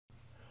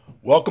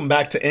Welcome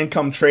back to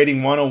Income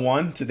Trading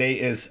 101. Today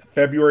is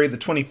February the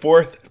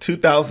 24th,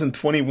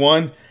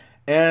 2021.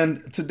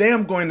 And today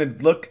I'm going to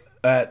look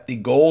at the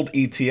gold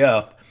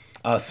ETF,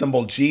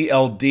 symbol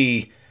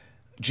GLD.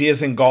 G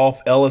as in golf,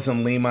 L as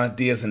in Lima,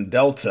 D as in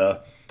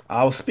Delta.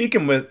 I was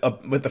speaking with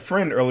a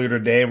friend earlier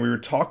today, and we were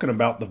talking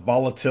about the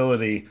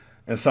volatility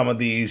in some of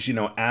these,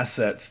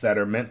 assets that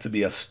are meant to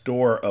be a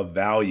store of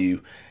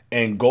value.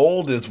 And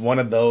gold is one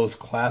of those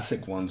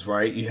classic ones,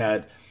 right? You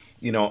had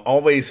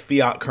always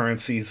fiat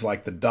currencies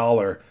like the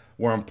dollar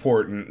were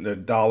important. The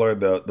dollar,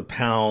 the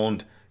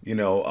pound,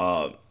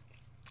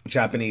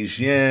 Japanese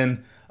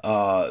yen,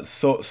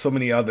 so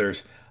many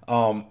others.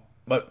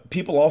 But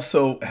people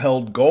also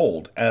held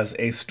gold as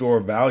a store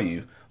of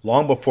value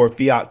long before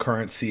fiat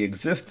currency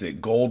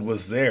existed. Gold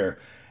was there.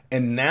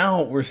 And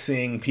now we're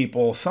seeing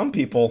some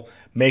people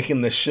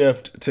making the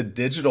shift to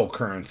digital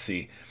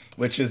currency,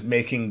 which is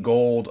making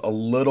gold a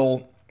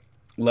little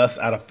less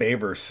out of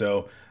favor.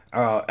 So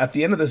at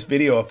the end of this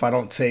video, if I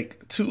don't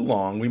take too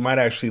long, we might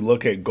actually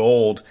look at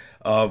gold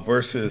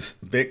versus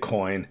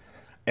Bitcoin.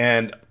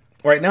 And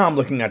right now I'm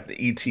looking at the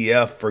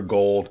ETF for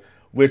gold,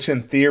 which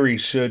in theory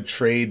should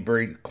trade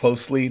very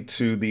closely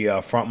to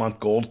the front month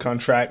gold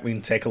contract. We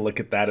can take a look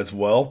at that as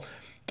well.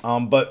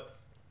 But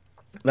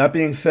that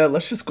being said,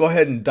 let's just go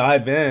ahead and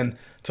dive in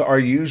to our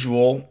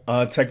usual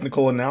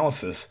technical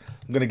analysis.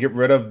 I'm going to get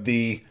rid of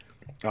the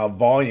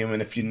volume.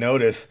 And if you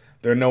notice,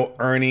 there are no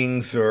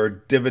earnings or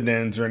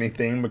dividends or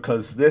anything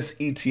because this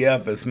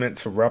ETF is meant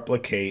to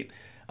replicate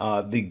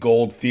the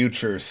gold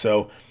futures.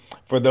 So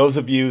for those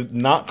of you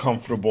not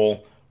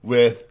comfortable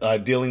with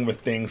dealing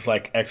with things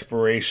like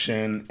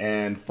expiration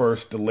and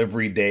first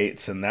delivery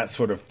dates and that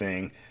sort of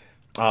thing,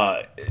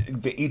 the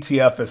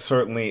ETF is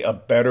certainly a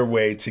better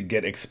way to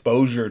get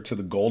exposure to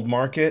the gold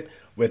market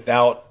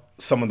without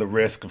some of the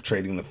risk of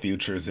trading the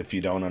futures if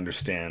you don't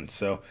understand.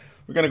 So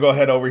we're going to go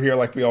ahead over here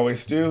like we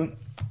always do,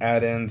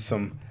 add in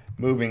some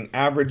moving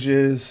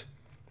averages.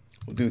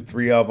 We'll do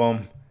 3 of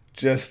them,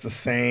 just the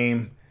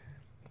same.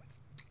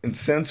 And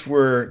since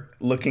we're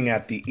looking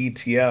at the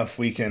ETF,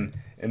 we can,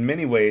 in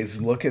many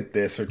ways, look at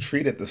this or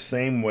treat it the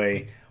same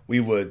way we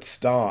would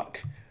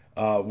stock.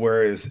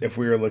 Whereas if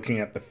we were looking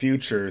at the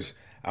futures,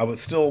 I would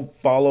still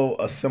follow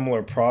a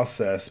similar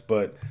process,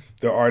 but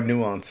there are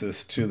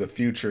nuances to the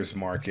futures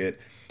market,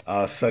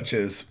 such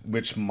as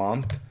which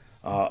month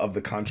of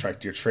the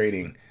contract you're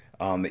trading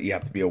that you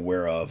have to be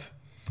aware of.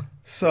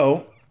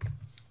 So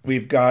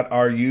we've got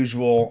our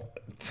usual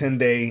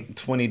 10-day,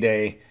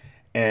 20-day,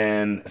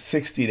 and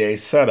 60-day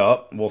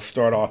setup. We'll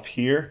start off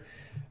here.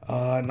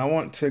 And I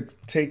want to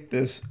take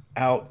this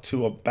out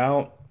to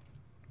about,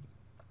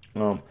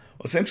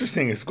 what's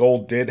interesting is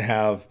gold did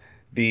have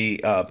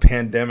the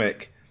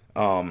pandemic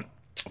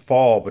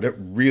fall, but it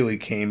really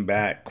came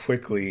back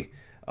quickly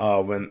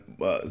when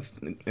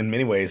in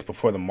many ways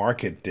before the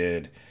market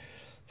did.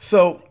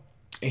 So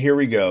here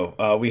we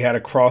go. We had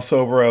a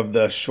crossover of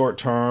the short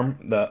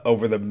term,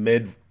 over the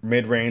mid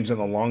range and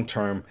the long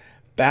term.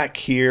 Back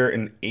here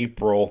in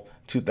April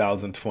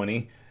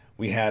 2020,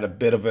 we had a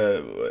bit of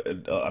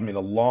a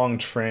long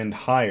trend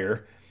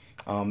higher.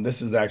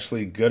 This is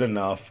actually good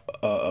enough,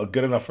 a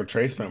good enough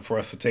retracement for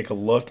us to take a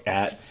look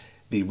at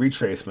the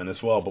retracement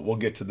as well. But we'll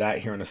get to that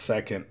here in a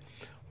second.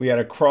 We had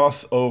a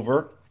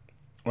crossover,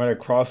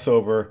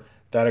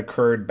 that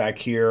occurred back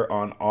here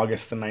on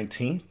August the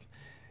 19th.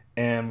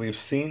 And we've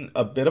seen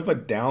a bit of a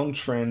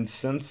downtrend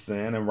since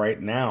then. And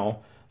right now,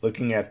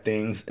 looking at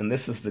things, and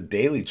this is the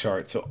daily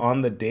chart. So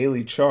on the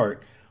daily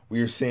chart,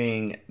 we are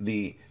seeing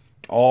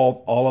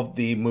all of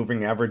the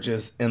moving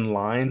averages in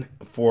line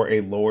for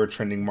a lower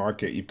trending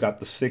market. You've got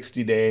the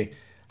 60-day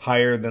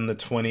higher than the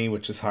 20,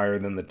 which is higher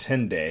than the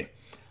 10-day.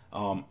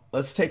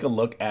 Let's take a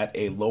look at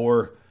a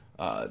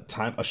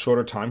a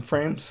shorter time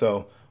frame.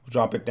 So we'll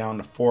drop it down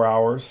to 4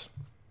 hours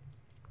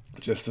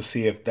just to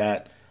see if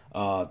that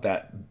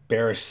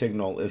bearish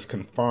signal is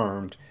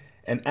confirmed.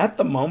 And at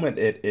the moment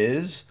it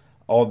is,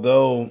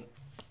 although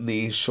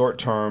the short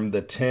term,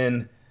 the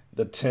 10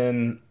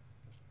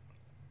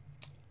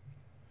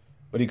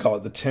 what do you call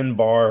it? The 10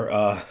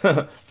 bar,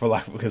 for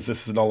lack, because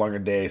this is no longer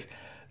days.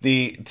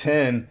 The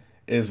 10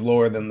 is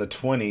lower than the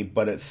 20,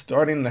 but it's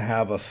starting to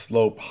have a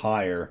slope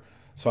higher.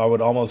 So I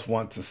would almost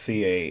want to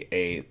see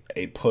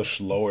a push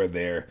lower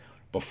there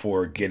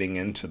before getting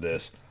into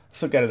this.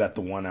 Let's look at it at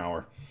the 1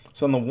 hour.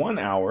 So in the 1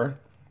 hour,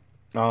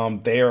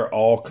 they are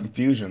all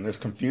confusion. There's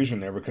confusion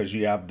there because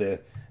you have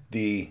the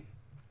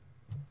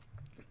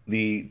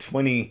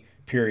 20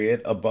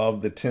 period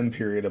above the 10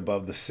 period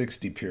above the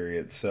 60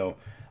 period. So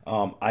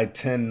I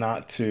tend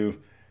not to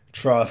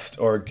trust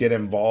or get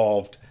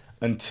involved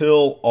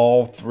until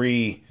all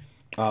three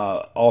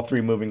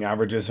moving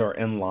averages are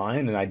in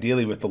line, and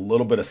ideally with a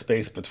little bit of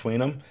space between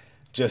them,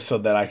 just so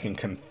that I can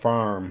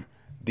confirm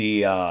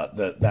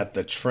that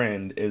the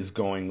trend is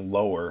going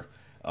lower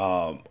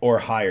or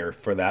higher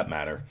for that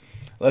matter.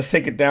 Let's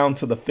take it down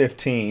to the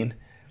 15.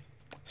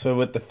 So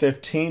with the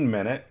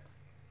 15-minute,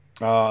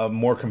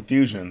 more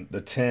confusion.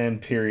 The 10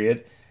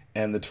 period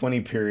and the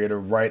 20 period are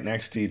right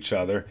next to each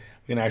other.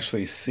 We can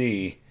actually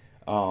see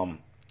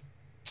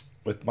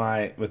with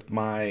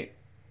my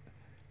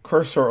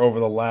cursor over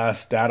the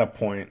last data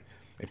point,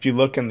 if you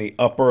look in the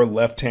upper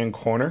left-hand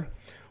corner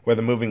where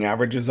the moving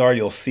averages are,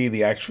 you'll see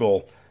the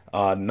actual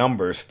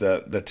numbers.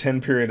 The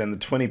 10 period and the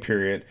 20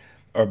 period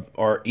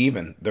are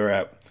even. They're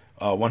at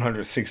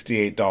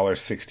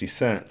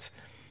 $168.60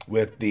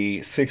 with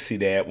the 60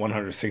 day at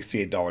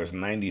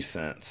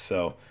 $168.90.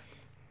 So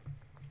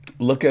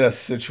look at a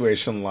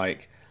situation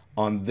like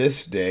on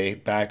this day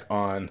back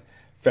on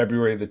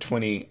February the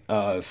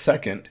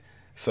 22nd.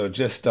 So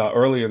just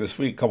earlier this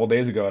week, a couple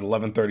days ago at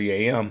 11:30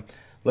 a.m.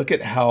 Look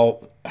at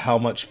how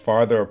much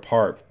farther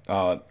apart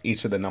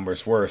each of the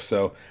numbers were.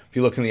 So if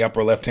you look in the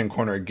upper left-hand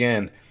corner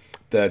again,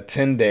 the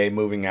 10-day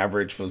moving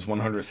average was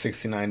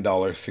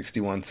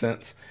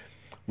 $169.61,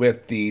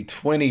 with the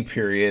 20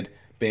 period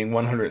being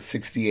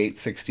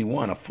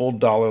 $168.61, a full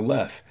dollar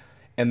less.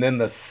 And then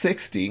the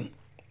 60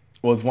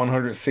 was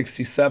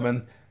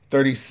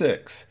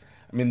 $167.36.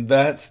 I mean,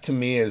 that's to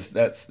me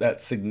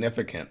that's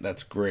significant.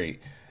 That's great.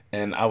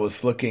 And I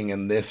was looking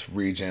in this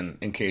region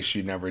in case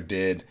you never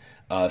did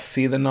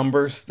see the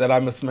numbers that I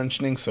was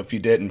mentioning. So if you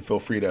didn't, feel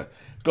free to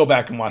go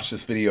back and watch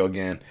this video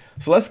again.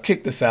 So let's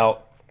kick this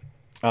out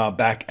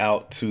back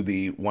out to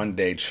the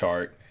 1-day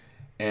chart.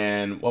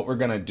 And what we're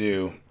going to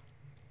do,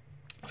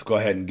 let's go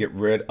ahead and get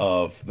rid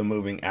of the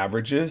moving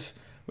averages,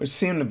 which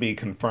seem to be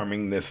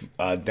confirming this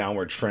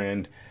downward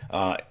trend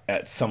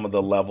at some of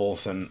the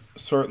levels. And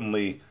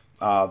certainly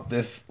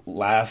this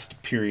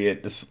last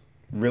period, this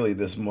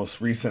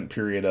most recent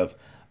period of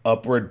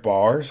upward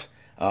bars,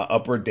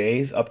 up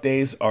days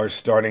are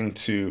starting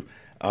to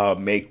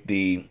make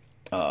the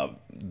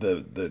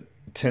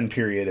 10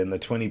 period and the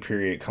 20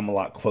 period come a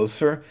lot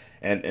closer.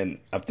 And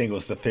I think it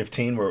was the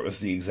 15 where it was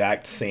the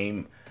exact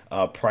same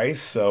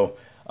price. So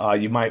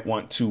you might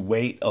want to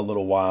wait a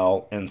little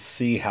while and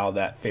see how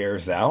that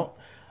fares out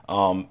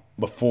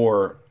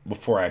before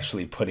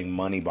actually putting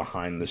money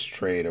behind this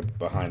trade or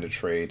behind a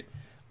trade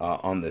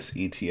on this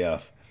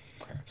ETF.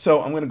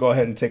 So I'm going to go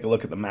ahead and take a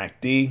look at the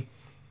MACD.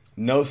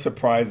 No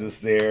surprises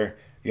there.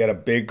 You had a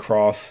big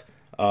cross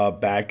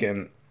back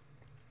at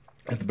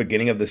the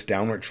beginning of this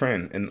downward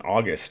trend in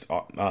August,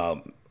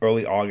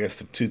 early August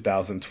of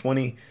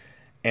 2020,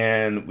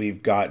 and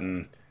we've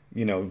gotten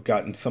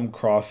some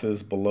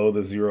crosses below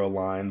the zero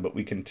line, but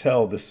we can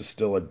tell this is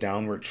still a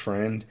downward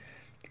trend,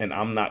 and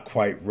I'm not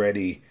quite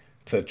ready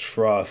to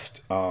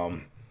trust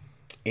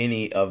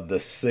any of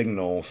the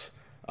signals.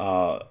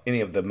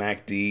 Any of the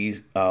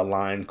MACD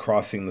line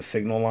crossing the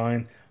signal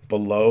line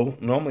below.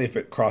 Normally, if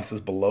it crosses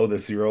below the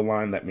zero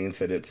line, that means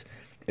that it's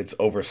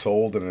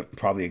oversold and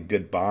probably a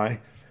good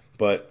buy.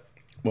 But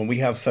when we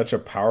have such a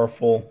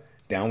powerful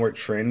downward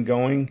trend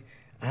going,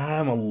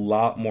 I'm a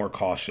lot more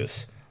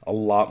cautious.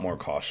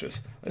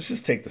 Let's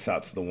just take this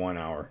out to the 1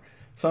 hour.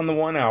 So on the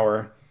 1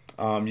 hour,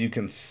 you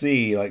can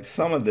see like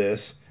some of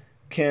this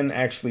can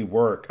actually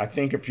work. I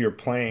think if you're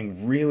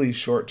playing really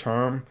short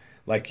term,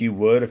 like you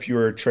would if you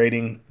were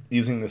trading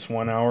using this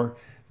 1 hour,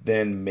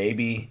 then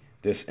maybe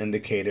this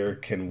indicator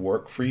can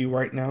work for you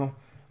right now.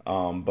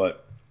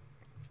 But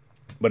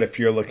if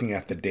you're looking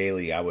at the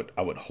daily, I would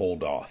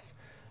hold off.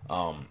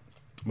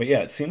 But yeah,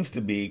 it seems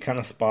to be kind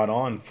of spot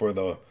on for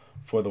the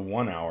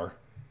 1 hour.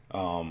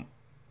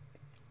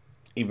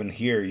 Even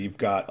here, you've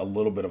got a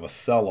little bit of a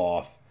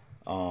sell-off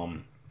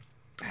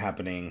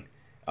happening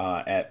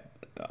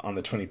on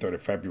the 23rd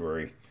of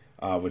February.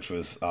 Which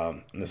was,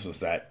 this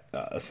was at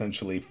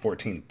essentially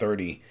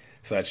 14:30,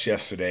 so that's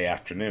yesterday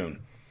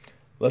afternoon.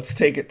 Let's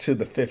take it to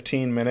the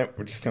 15-minute.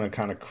 We're just going to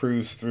kind of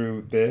cruise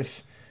through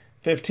this.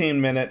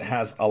 15-minute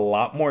has a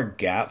lot more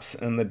gaps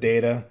in the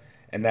data,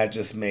 and that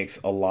just makes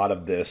a lot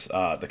of this,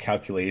 the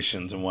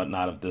calculations and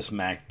whatnot of this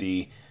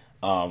MACD,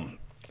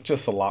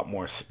 just a lot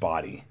more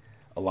spotty.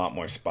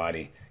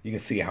 You can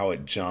see how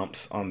it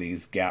jumps on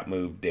these gap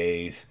move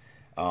days.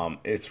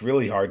 It's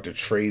really hard to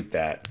trade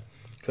that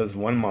because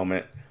one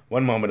moment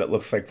it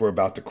looks like we're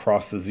about to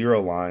cross the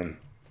zero line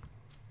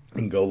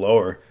and go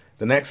lower.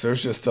 The next,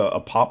 there's just a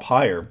pop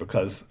higher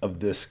because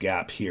of this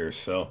gap here.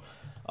 So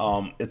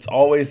it's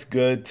always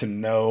good to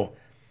know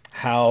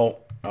how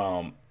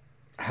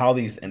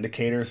these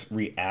indicators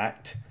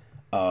react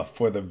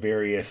for the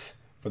various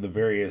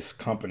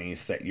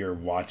companies that you're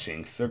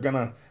watching. So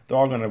they're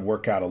all gonna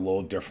work out a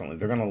little differently.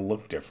 They're gonna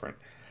look different.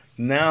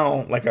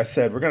 Now, like I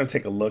said, we're gonna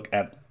take a look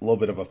at a little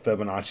bit of a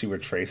Fibonacci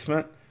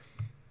retracement,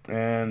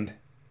 and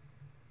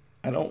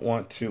I don't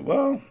want to,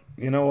 well,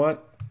 you know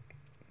what?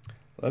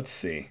 Let's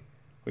see.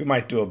 We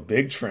might do a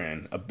big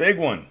trend, a big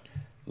one.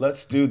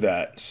 Let's do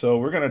that. So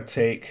we're going to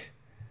take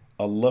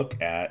a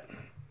look at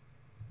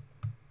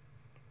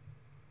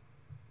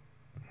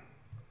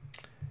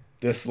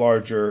this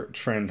larger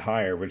trend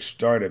higher, which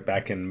started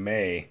back in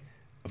May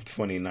of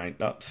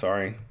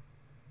 2019.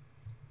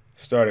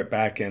 Started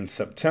back in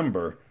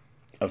September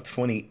of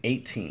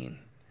 2018.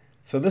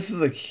 So this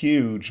is a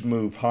huge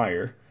move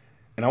higher,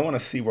 and I want to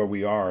see where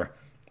we are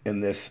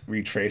in this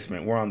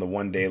retracement. We're on the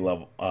 1-day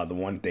level, the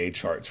 1-day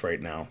charts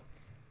right now,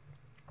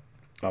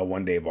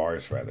 1-day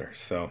bars rather.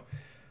 So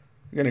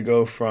We're going to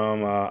go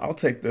from, I'll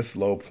take this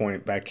low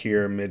point back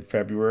here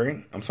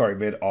mid-February. I'm sorry,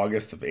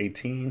 mid-August of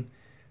 18.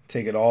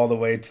 Take it all the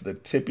way to the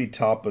tippy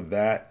top of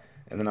that.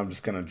 And then I'm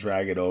just going to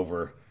drag it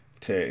over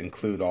to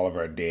include all of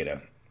our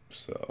data.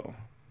 So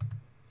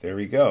there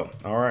we go.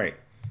 All right.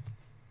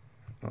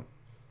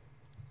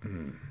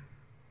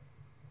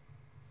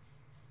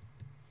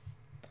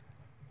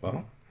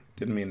 Well,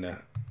 didn't mean to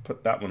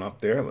put that one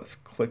up there. Let's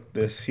click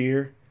this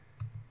here.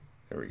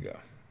 There we go.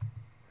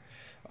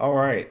 All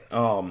right.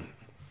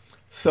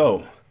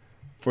 So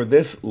for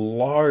this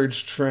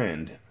large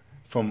trend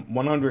from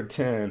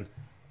 110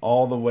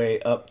 all the way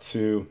up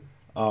to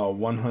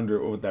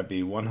 100, what would that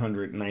be?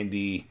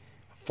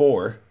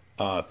 194,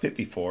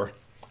 54.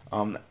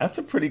 That's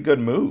a pretty good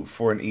move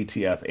for an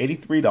ETF.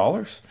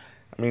 $83.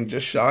 I mean,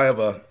 just shy of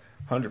a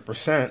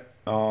 100%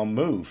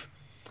 move.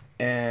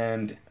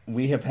 And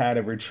we have had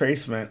a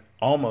retracement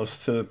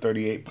almost to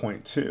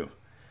 38.2.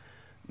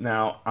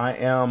 Now I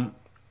am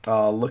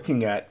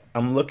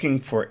looking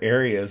for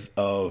areas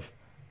of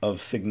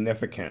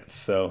significance.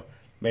 So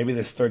maybe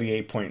this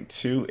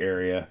 38.2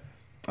 area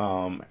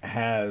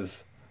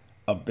has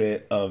a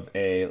bit of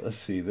a, let's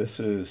see, this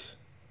is,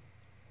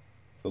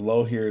 the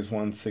low here is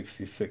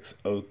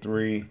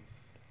 166.03.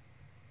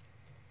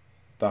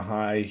 The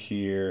high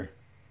here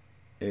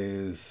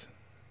is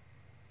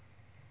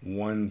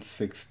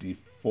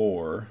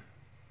 164.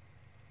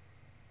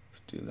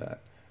 Let's do that.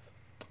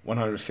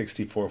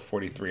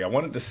 164.43. I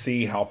wanted to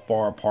see how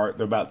far apart.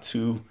 They're about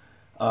 $2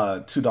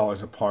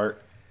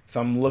 apart. So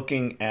I'm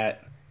looking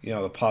at, you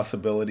know, the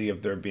possibility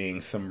of there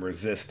being some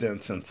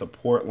resistance and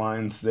support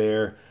lines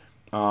there.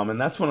 And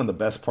that's one of the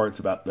best parts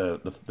about the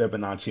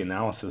Fibonacci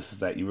analysis, is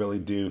that you really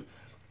do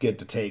get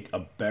to take a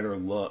better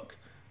look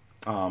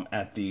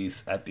at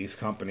these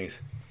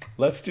companies.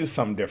 Let's do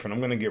something different. I'm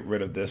going to get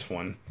rid of this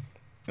one,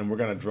 and we're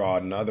going to draw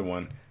another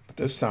one. But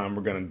this time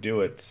we're going to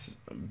do it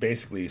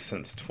basically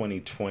since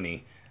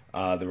 2020,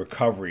 the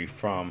recovery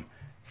from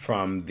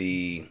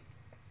the,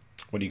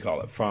 what do you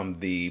call it, from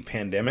the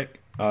pandemic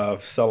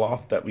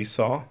sell-off that we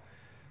saw.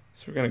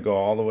 So we're going to go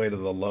all the way to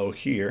the low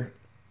here,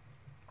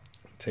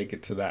 take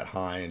it to that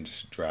high, and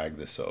just drag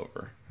this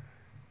over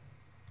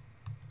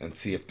and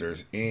see if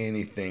there's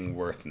anything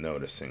worth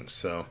noticing.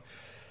 So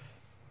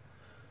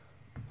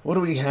what do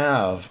we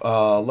have?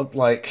 Looked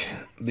like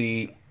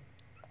the,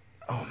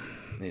 oh,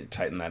 need to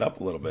tighten that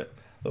up a little bit.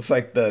 Looks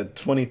like the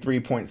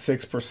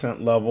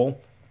 23.6% level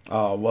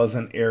was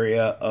an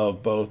area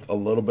of both a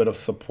little bit of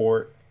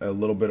support, a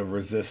little bit of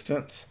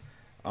resistance.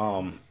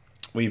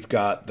 We've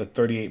got the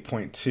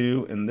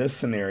 38.2 in this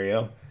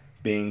scenario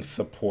being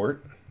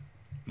support,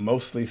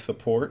 mostly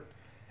support,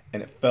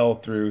 and it fell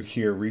through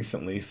here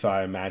recently, so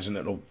I imagine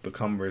it'll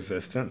become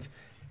resistance.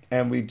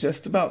 And we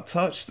just about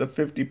touched the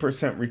 50%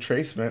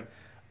 retracement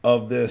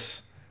of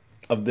this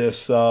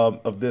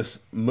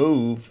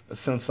move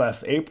since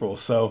last April.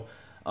 So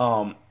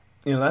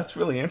you know, that's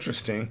really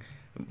interesting.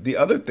 The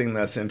other thing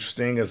that's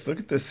interesting is look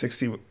at this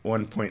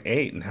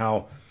 61.8 and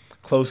how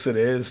close it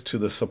is to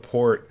the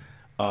support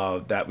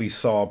that we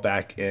saw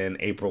back in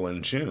April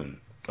and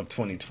June of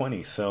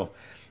 2020. So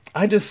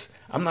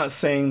I'm not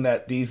saying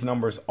that these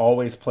numbers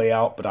always play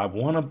out, but I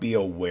want to be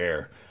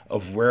aware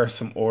of where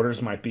some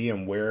orders might be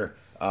and where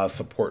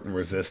support and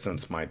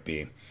resistance might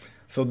be.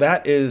 So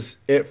that is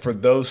it for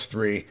those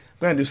three. I'm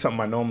going to do something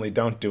I normally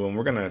don't do, and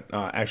we're going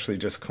to actually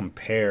just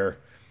compare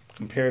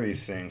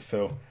these things.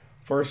 So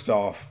first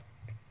off,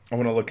 I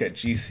want to look at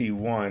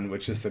GC1,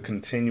 which is the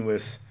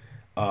continuous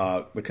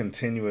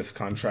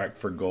contract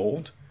for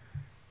gold.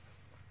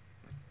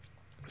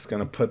 Just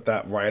going to put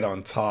that right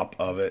on top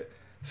of it.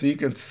 So you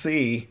can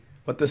see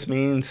what this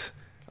means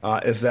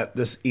is that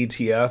this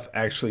ETF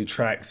actually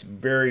tracks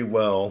very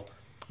well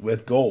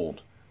with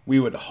gold. We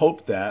would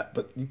hope that,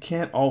 but you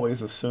can't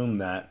always assume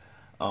that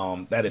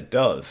that it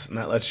does. And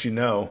that lets you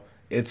know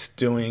it's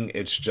doing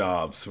its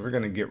job. So we're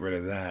going to get rid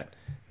of that.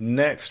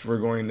 Next, we're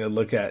going to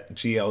look at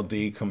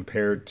GLD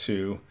compared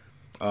to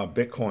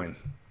Bitcoin.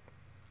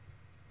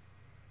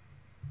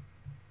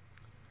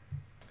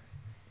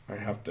 I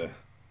have to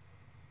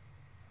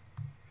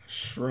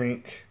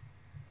shrink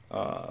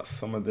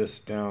some of this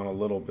down a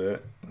little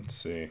bit. Let's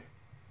see.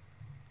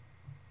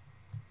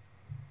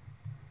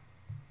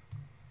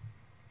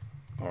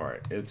 All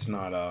right, it's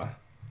not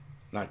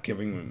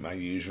giving me my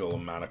usual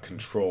amount of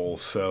control,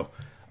 so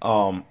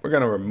we're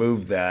gonna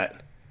remove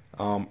that.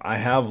 I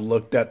have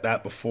looked at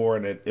that before,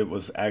 and it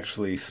was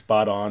actually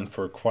spot on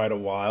for quite a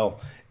while.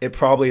 It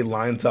probably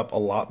lines up a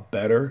lot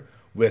better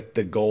with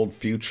the gold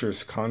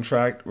futures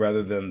contract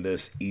rather than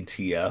this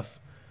ETF.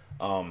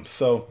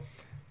 So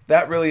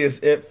that really is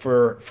it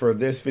for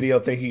this video.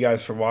 Thank you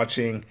guys for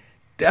watching.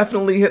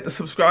 Definitely hit the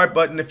subscribe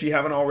button if you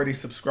haven't already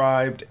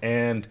subscribed,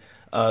 and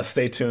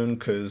stay tuned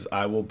because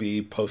I will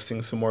be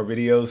posting some more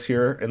videos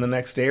here in the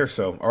next day or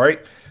so. All right,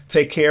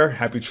 take care.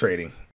 Happy trading.